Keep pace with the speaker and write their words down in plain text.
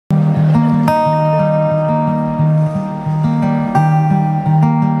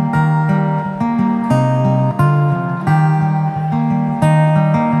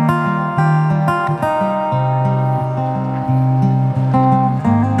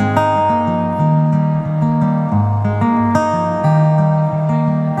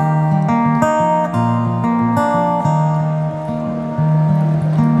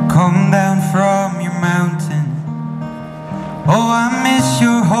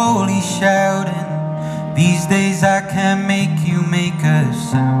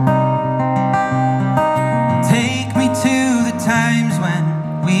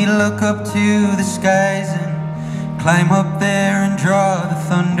up to the skies and climb up there and draw the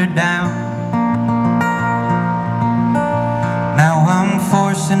thunder down. Now I'm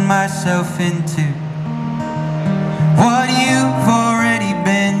forcing myself into what you've already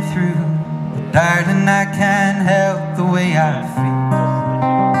been through, but darling, I can't help the way I feel.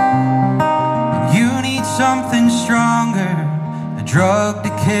 You need something stronger, a drug to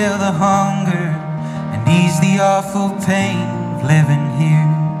kill the hunger and ease the awful pain of living here.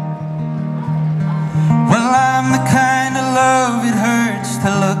 Well, I'm the kind of love it hurts to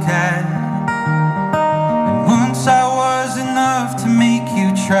look at, and once I was enough to make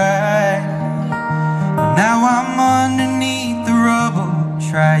you try, but now I'm underneath the rubble,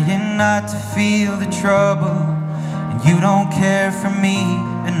 trying not to feel the trouble, and you don't care for me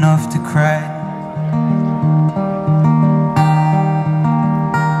enough to cry.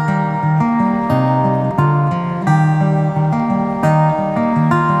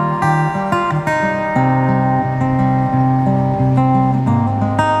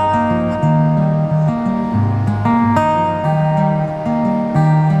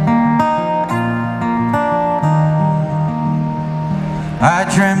 I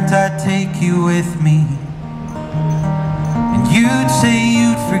dreamt I'd take you with me, and you'd say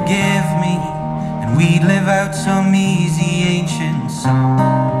you'd forgive me, and we'd live out some easy ancient song.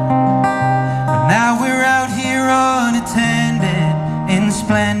 But now we're out here unattended, in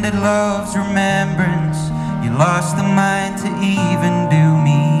splendid love's remembrance. You lost the mind to even do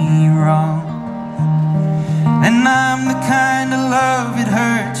me wrong. And I'm the kind of love it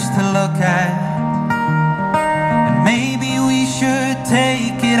hurts to look at, and maybe we should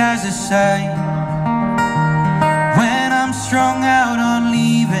take it as a sign. When I'm strung out on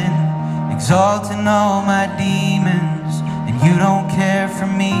leaving, exalting all my demons, and you don't care for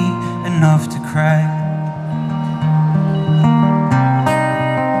me enough to cry.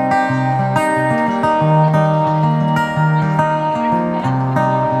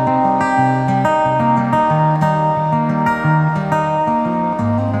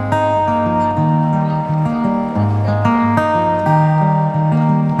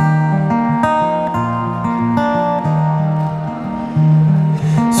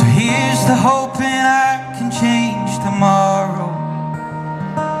 Hoping I can change tomorrow.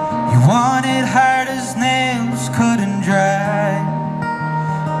 You want it hard as nails couldn't dry,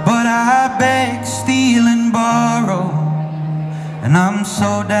 but I beg, steal and borrow, and I'm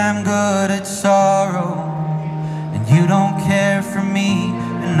so damn good at sorrow, and you don't care for me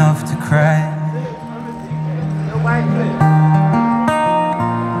enough to cry.